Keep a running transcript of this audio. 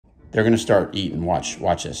they're gonna start eating. Watch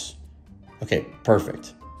this. Okay,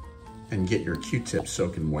 perfect. And get your Q-tip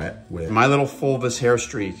soaking wet with my little fulvous hair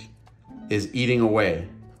streak is eating away.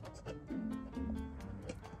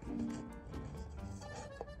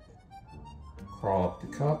 Crawl up the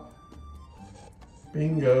cup.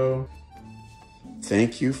 Bingo.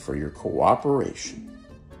 Thank you for your cooperation.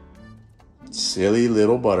 Silly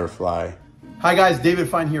little butterfly. Hi guys, David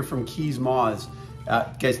Fine here from Keys Moths.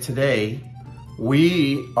 Guys, today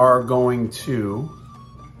we are going to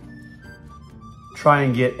try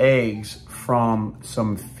and get eggs from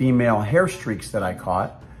some female hair streaks that I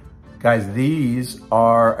caught. Guys, these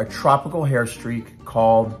are a tropical hair streak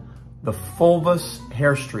called the fulvous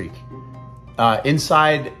hair streak.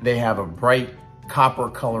 Inside, they have a bright copper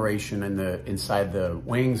coloration inside the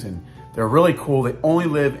wings, and they're really cool. They only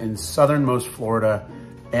live in southernmost Florida,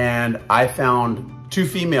 and I found 2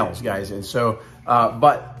 females, guys. And so,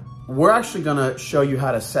 but we're actually gonna show you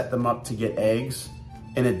how to set them up to get eggs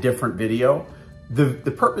in a different video.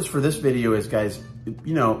 The purpose for this video is, guys,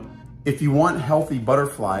 you know, if you want healthy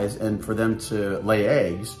butterflies and for them to lay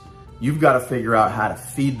eggs, you've got to figure out how to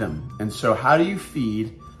feed them. And so how do you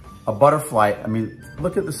feed a butterfly? I mean,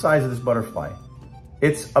 look at the size of this butterfly.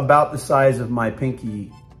 It's about the size of my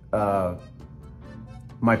pinky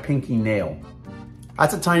nail.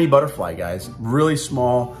 That's a tiny butterfly, guys, really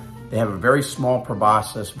small. They have a very small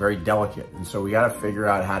proboscis, very delicate. And so we got to figure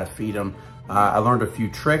out how to feed them. I learned a few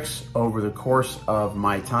tricks over the course of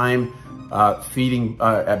my time feeding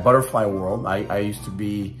at Butterfly World. I used to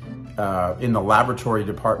be in the laboratory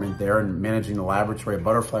department there and managing the laboratory at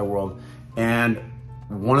Butterfly World. And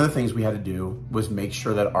one of the things we had to do was make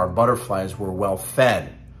sure that our butterflies were well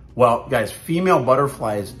fed. Well, guys, female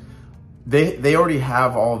butterflies, they already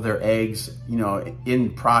have all of their eggs, you know,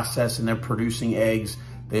 in process, and they're producing eggs.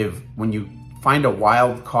 When you find a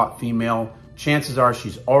wild caught female, chances are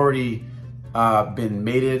she's already been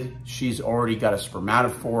mated, she's already got a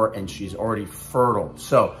spermatophore, and she's already fertile.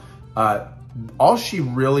 So all she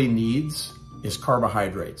really needs is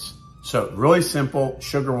carbohydrates. So really simple,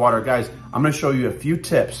 sugar water. Guys, I'm gonna show you a few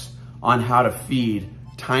tips on how to feed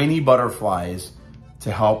tiny butterflies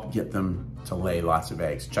to help get them to lay lots of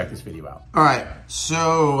eggs. Check this video out. All right,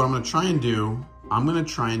 so what I'm gonna try and do, I'm gonna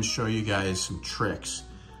try and show you guys some tricks.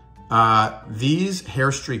 These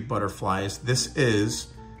hair streak butterflies, this is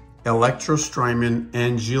Electrostrymon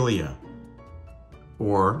angelia,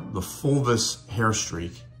 or the fulvous hair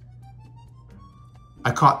streak. I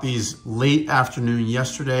caught these late afternoon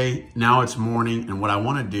yesterday. Now it's morning, and what I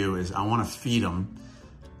want to do is I want to feed them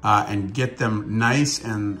and get them nice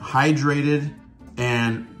and hydrated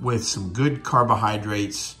and with some good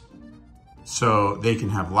carbohydrates so they can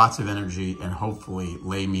have lots of energy and hopefully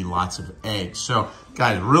lay me lots of eggs. So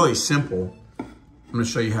guys, really simple. I'm going to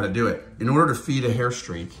show you how to do it. In order to feed a hair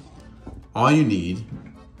streak, all you need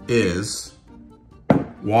is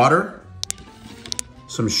water,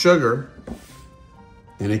 some sugar,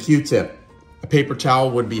 and a Q-tip. A paper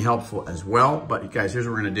towel would be helpful as well, but guys, here's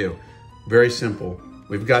what we're gonna do. Very simple.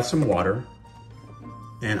 We've got some water,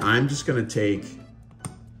 and I'm just gonna take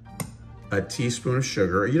a teaspoon of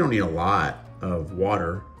sugar. You don't need a lot of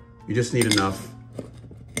water. You just need enough,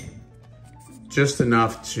 just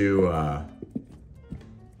enough to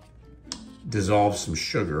dissolve some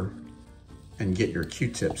sugar and get your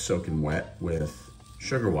Q-tip soaking wet with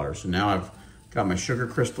sugar water. So now I've got my sugar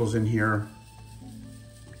crystals in here,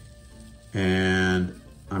 and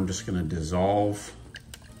I'm just gonna dissolve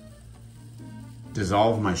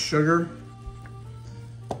my sugar.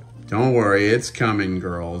 Don't worry, it's coming,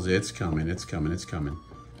 girls. It's coming, it's coming, it's coming.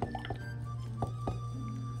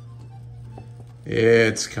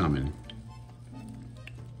 It's coming.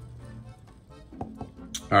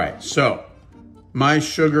 All right, so my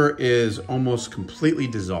sugar is almost completely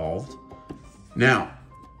dissolved. Now,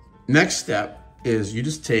 next step is you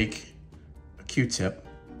just take a Q-tip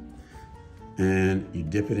and you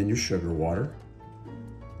dip it in your sugar water.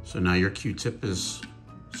 So now your Q-tip is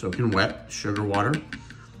soaking wet, sugar water.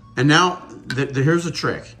 And now, here's the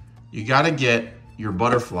trick. You gotta get your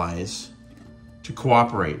butterflies to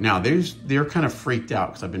cooperate. Now, they're kind of freaked out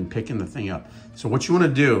because I've been picking the thing up. So what you wanna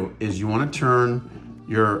do is you wanna turn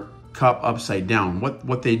your cup upside down.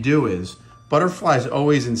 What they do is, butterflies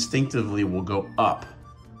always instinctively will go up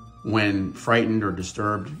when frightened or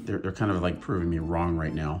disturbed. They're kind of like proving me wrong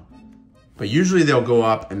right now. But usually they'll go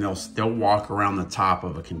up and they'll walk around the top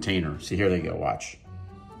of a container. See, here they go, watch.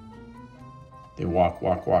 They walk,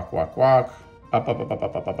 walk, walk, walk, walk, up, up, up, up,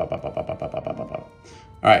 up, up, up, up, up, up, up, up, up, up, up, up.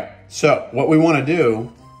 All right, so what we wanna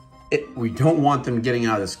do, we don't want them getting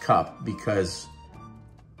out of this cup because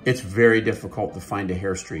it's very difficult to find a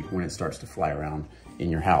hair streak when it starts to fly around in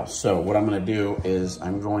your house. So what I'm gonna do is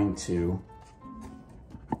I'm going to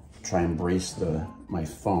try and brace my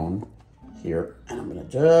phone here, and I'm gonna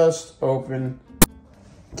just open.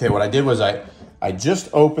 Okay, what I did was I just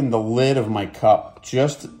opened the lid of my cup,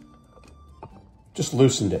 just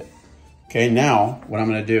loosened it. Okay, now what I'm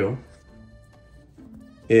gonna do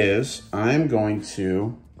is I'm going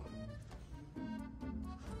to,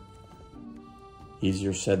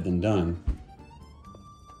 easier said than done,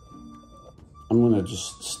 I'm gonna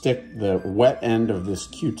just stick the wet end of this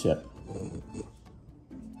Q-tip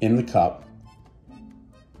in the cup.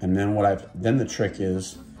 And then then the trick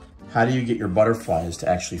is, how do you get your butterflies to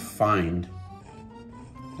actually find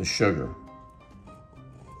the sugar?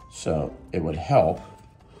 So it would help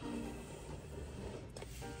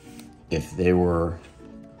if they were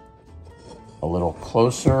a little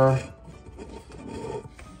closer.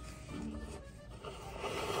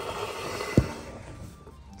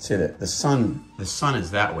 See that the sun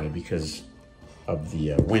is that way because of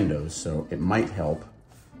the windows, so it might help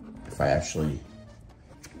if I actually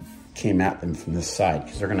came at them from this side,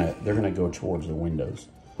 because they're gonna go towards the windows.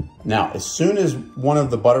 Now, as soon as one of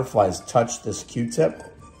the butterflies touch this Q-tip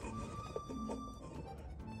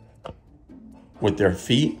with their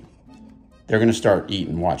feet, they're gonna start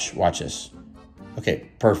eating. Watch this. Okay,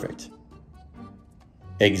 perfect.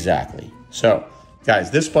 Exactly. So, guys,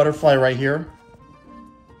 this butterfly right here,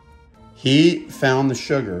 he found the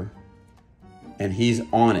sugar and he's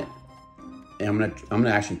on it. And I'm gonna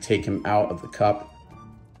actually take him out of the cup.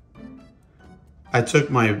 I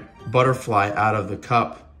took my butterfly out of the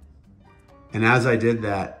cup, and as I did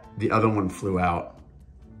that, the other one flew out.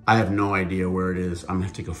 I have no idea where it is. I'm gonna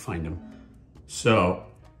have to go find him. So,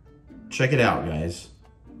 check it out, guys.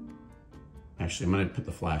 Actually, I'm gonna put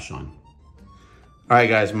the flash on. All right,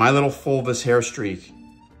 guys, my little fulvous hair streak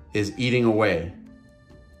is eating away.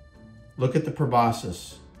 Look at the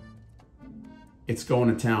proboscis. It's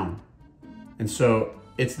going to town. And so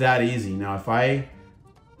it's that easy. Now,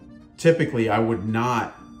 typically I would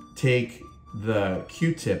not take the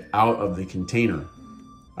Q-tip out of the container.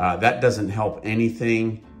 That doesn't help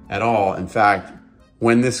anything at all. In fact,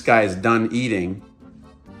 when this guy is done eating,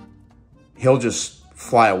 he'll just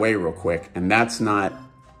fly away real quick. And that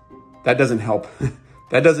doesn't help.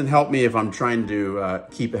 That doesn't help me if I'm trying to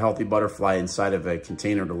keep a healthy butterfly inside of a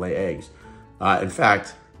container to lay eggs. In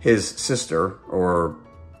fact, his sister or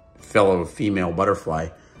fellow female butterfly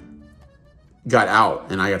got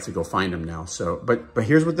out, and I have to go find him now. So, but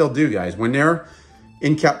here's what they'll do, guys. When they're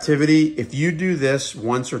in captivity, if you do this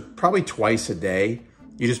once or probably twice a day,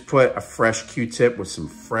 you just put a fresh Q-tip with some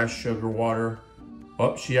fresh sugar water.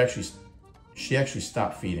 Oh, she actually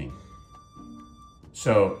stopped feeding.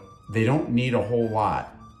 So they don't need a whole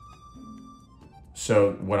lot.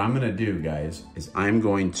 So what I'm gonna do, guys, is I'm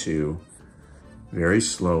going to very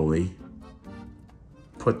slowly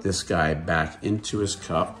put this guy back into his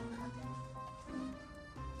cup.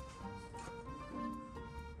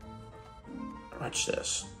 Watch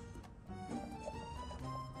this.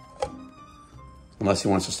 Unless he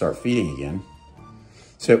wants to start feeding again.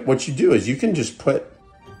 So what you do is you can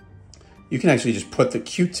actually just put the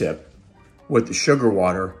Q-tip with the sugar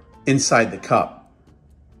water inside the cup,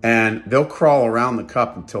 and they'll crawl around the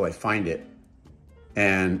cup until they find it,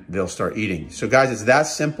 and they'll start eating. So guys, it's that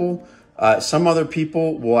simple. Some other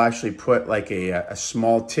people will actually put like a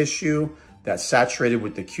small tissue that's saturated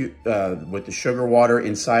with the sugar water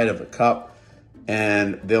inside of a cup,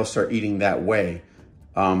 and they'll start eating that way.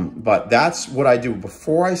 But that's what I do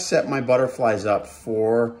before I set my butterflies up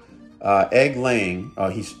for egg laying. Oh,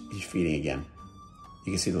 he's feeding again.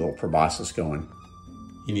 You can see the little proboscis going.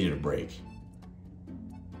 He needed a break.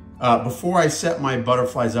 Before I set my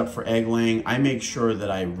butterflies up for egg laying, I make sure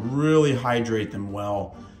that I really hydrate them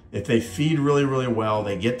well. If they feed really, really well,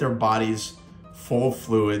 they get their bodies full of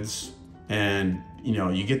fluids, and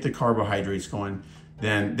you get the carbohydrates going,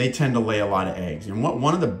 then they tend to lay a lot of eggs. And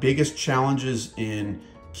one of the biggest challenges in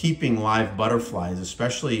keeping live butterflies,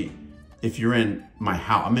 especially if you're in my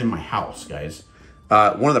house, I'm in my house, guys.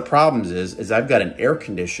 One of the problems is I've got an air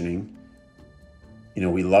conditioning.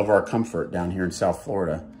 We love our comfort down here in South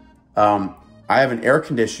Florida. I have an air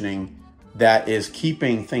conditioning that is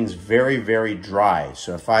keeping things very, very dry.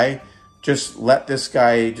 So if I just let this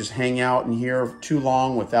guy just hang out in here too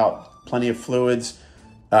long without plenty of fluids,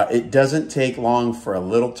 it doesn't take long for a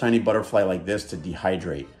little tiny butterfly like this to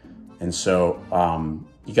dehydrate. And so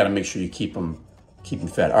you got to make sure you keep them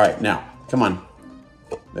fed. All right, now, come on.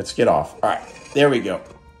 Let's get off. All right, there we go.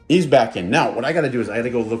 He's back in. Now, what I got to do is I got to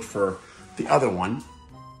go look for the other one,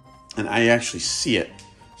 and I actually see it.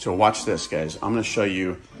 So watch this, guys. I'm going to show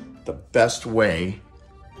you the best way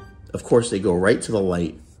of course, they go right to the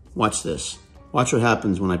light. Watch this. Watch what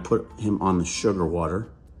happens when I put him on the sugar water.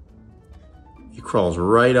 He crawls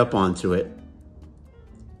right up onto it.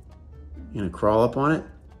 You gonna crawl up on it?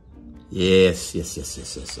 Yes, yes, yes,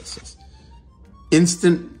 yes, yes, yes, yes.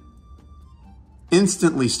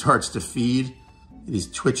 Instantly starts to feed. And he's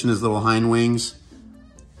twitching his little hind wings.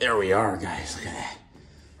 There we are, guys. Look at that.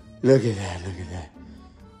 Look at that, look at that.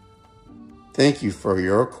 Thank you for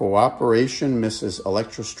your cooperation, Mrs.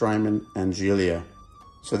 Electrostrymon Angelia.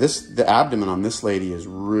 So the abdomen on this lady is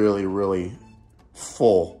really, really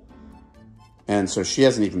full. And so she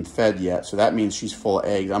hasn't even fed yet. So that means she's full of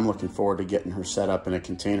eggs. I'm looking forward to getting her set up in a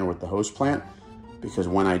container with the host plant, because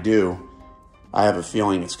when I do, I have a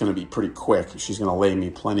feeling it's gonna be pretty quick. She's gonna lay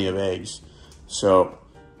me plenty of eggs. So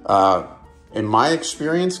in my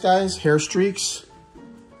experience, guys, hairstreaks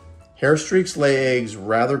lay eggs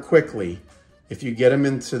rather quickly. If you get them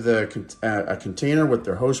into a container with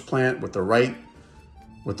their host plant, with the right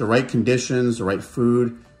conditions, the right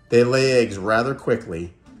food, they lay eggs rather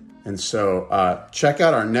quickly. And so check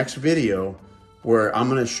out our next video where I'm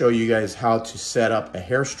gonna show you guys how to set up a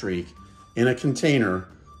hairstreak in a container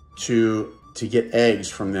to get eggs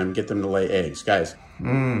from them, get them to lay eggs, guys.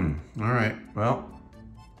 All right, well,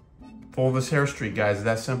 fulvous hairstreak, guys, is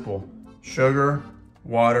that simple. Sugar,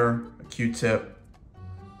 water, a Q-tip,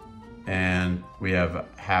 and we have a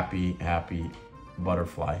happy, happy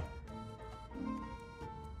butterfly.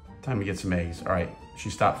 Time to get some eggs. All right, she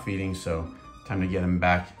stopped feeding, so time to get them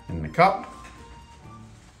back in the cup.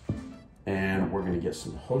 And we're gonna get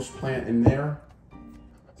some host plant in there.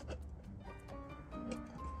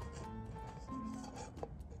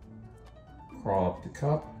 Crawl up the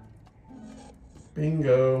cup.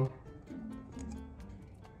 Bingo.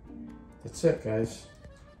 That's it, guys.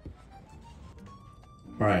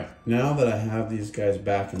 All right, now that I have these guys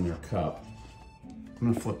back in their cup, I'm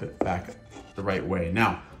gonna flip it back the right way.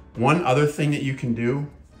 Now, one other thing that you can do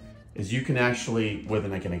is you can actually, with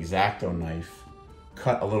like an X-Acto knife,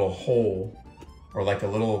 cut a little hole, or like a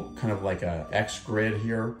little, kind of like a X grid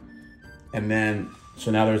here. And then,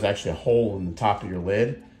 so now there's actually a hole in the top of your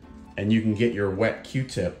lid, and you can get your wet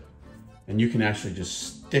Q-tip, and you can actually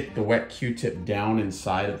just stick the wet Q-tip down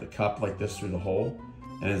inside of the cup like this through the hole.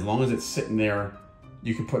 And as long as it's sitting there,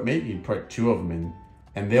 you can put, maybe you can put 2 of them in,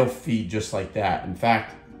 and they'll feed just like that. In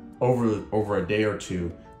fact, over a day or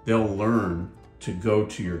two, they'll learn to go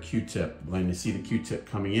to your Q-tip. When they see the Q-tip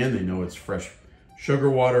coming in, they know it's fresh sugar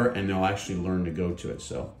water, and they'll actually learn to go to it.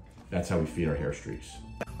 So that's how we feed our hairstreaks.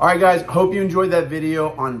 All right, guys, hope you enjoyed that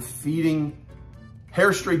video on feeding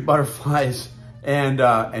hairstreak butterflies and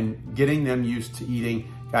getting them used to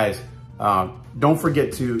eating. Guys, don't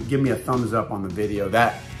forget to give me a thumbs up on the video.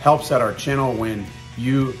 That helps out our channel when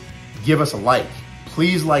you give us a like.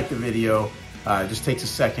 Please like the video. It just takes a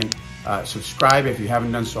second. Subscribe if you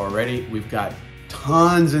haven't done so already. We've got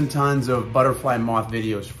tons and tons of butterfly moth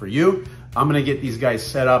videos for you. I'm gonna get these guys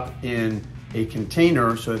set up in a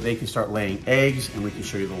container so that they can start laying eggs, and we can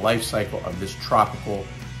show you the life cycle of this tropical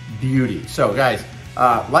beauty. So guys,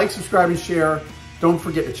 like, subscribe, and share. Don't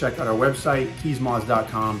forget to check out our website,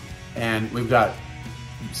 keysmoths.com, and we've got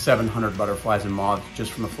 700 butterflies and moths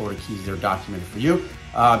just from the Florida Keys that are documented for you.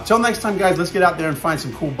 Till next time, guys, let's get out there and find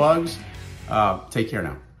some cool bugs. Take care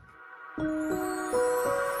now.